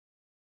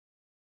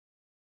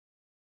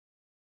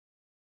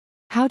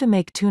How to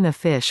make tuna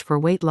fish for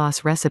weight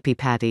loss recipe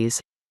patties.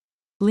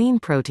 Lean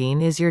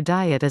protein is your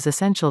diet is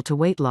essential to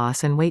weight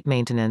loss and weight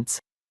maintenance.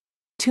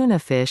 Tuna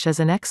fish is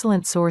an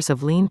excellent source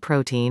of lean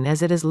protein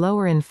as it is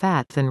lower in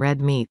fat than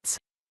red meats.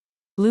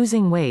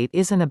 Losing weight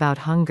isn't about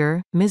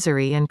hunger,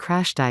 misery and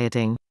crash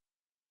dieting.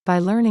 By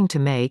learning to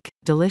make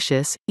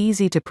delicious,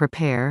 easy to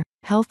prepare,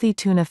 healthy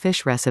tuna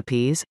fish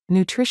recipes,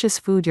 nutritious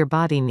food your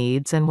body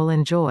needs and will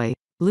enjoy,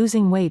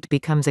 losing weight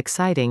becomes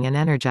exciting and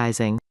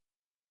energizing.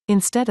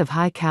 Instead of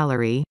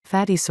high-calorie,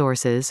 fatty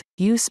sources,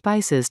 use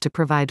spices to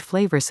provide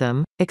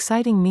flavorsome,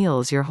 exciting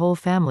meals your whole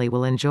family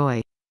will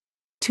enjoy.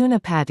 Tuna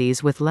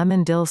patties with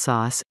lemon dill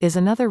sauce is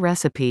another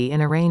recipe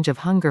in a range of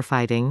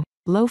hunger-fighting,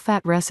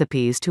 low-fat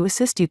recipes to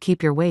assist you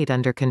keep your weight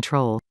under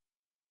control.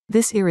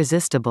 This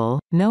irresistible,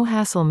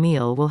 no-hassle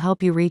meal will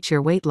help you reach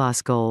your weight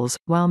loss goals,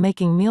 while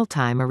making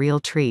mealtime a real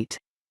treat.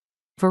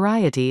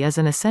 Variety is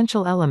an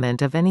essential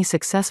element of any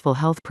successful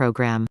health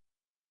program.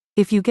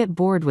 If you get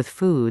bored with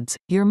foods,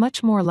 you're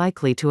much more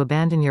likely to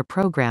abandon your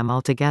program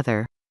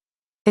altogether.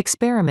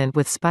 Experiment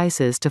with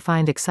spices to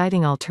find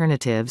exciting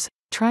alternatives,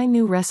 try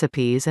new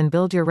recipes and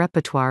build your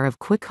repertoire of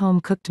quick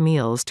home-cooked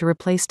meals to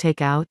replace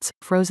takeouts,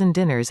 frozen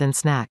dinners and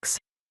snacks.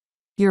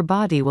 Your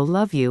body will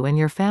love you and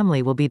your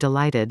family will be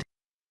delighted.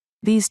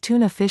 These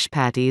tuna fish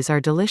patties are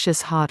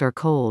delicious hot or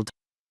cold.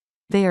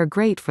 They are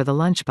great for the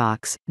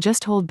lunchbox,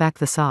 just hold back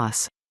the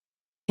sauce.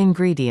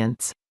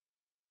 Ingredients.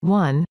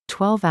 1.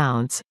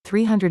 12-ounce,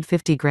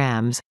 350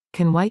 grams,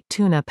 can white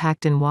tuna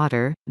packed in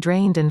water,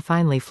 drained and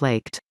finely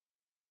flaked.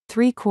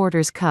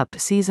 3/4 cup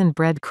seasoned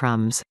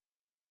breadcrumbs.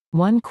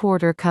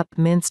 1/4 cup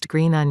minced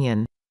green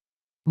onion.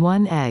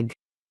 1 egg.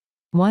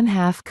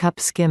 1/2 cup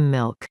skim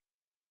milk.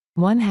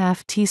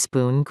 1/2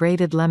 teaspoon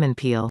grated lemon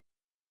peel.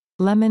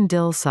 Lemon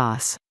dill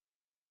sauce.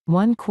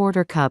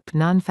 1/4 cup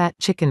non-fat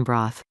chicken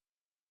broth.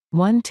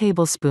 1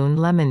 tablespoon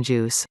lemon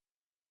juice.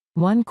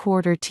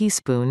 1/4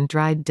 teaspoon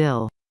dried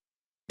dill.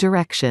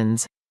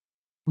 Directions.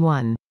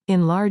 1.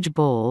 In large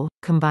bowl,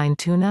 combine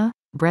tuna,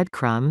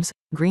 breadcrumbs,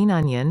 green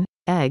onion,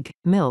 egg,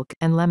 milk,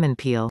 and lemon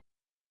peel.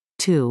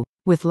 2.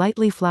 With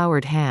lightly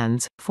floured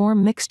hands,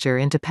 form mixture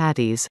into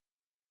patties.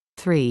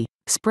 3.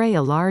 Spray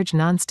a large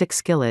nonstick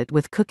skillet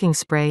with cooking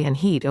spray and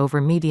heat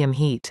over medium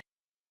heat.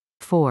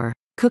 4.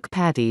 Cook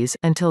patties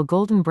until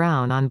golden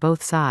brown on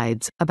both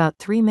sides, about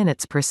 3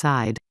 minutes per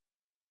side.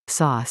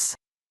 Sauce.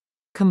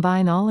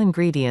 Combine all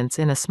ingredients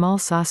in a small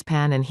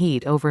saucepan and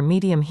heat over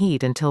medium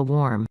heat until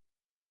warm.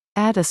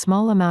 Add a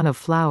small amount of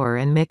flour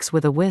and mix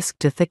with a whisk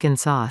to thicken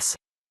sauce.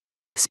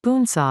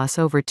 Spoon sauce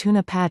over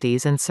tuna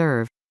patties and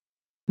serve.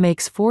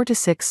 Makes 4 to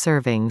 6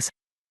 servings.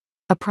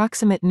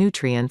 Approximate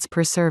nutrients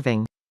per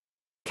serving.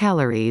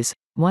 Calories,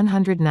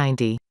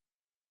 190.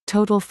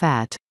 Total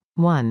fat,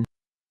 1.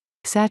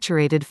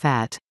 Saturated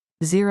fat,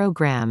 0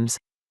 grams.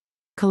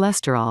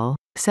 Cholesterol,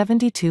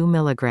 72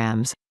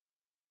 milligrams.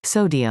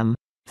 Sodium,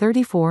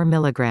 34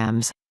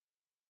 milligrams.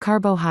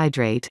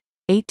 Carbohydrate,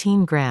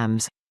 18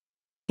 grams.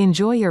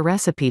 Enjoy your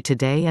recipe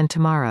today and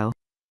tomorrow.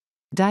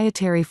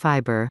 Dietary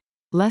fiber,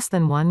 less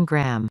than 1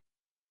 gram.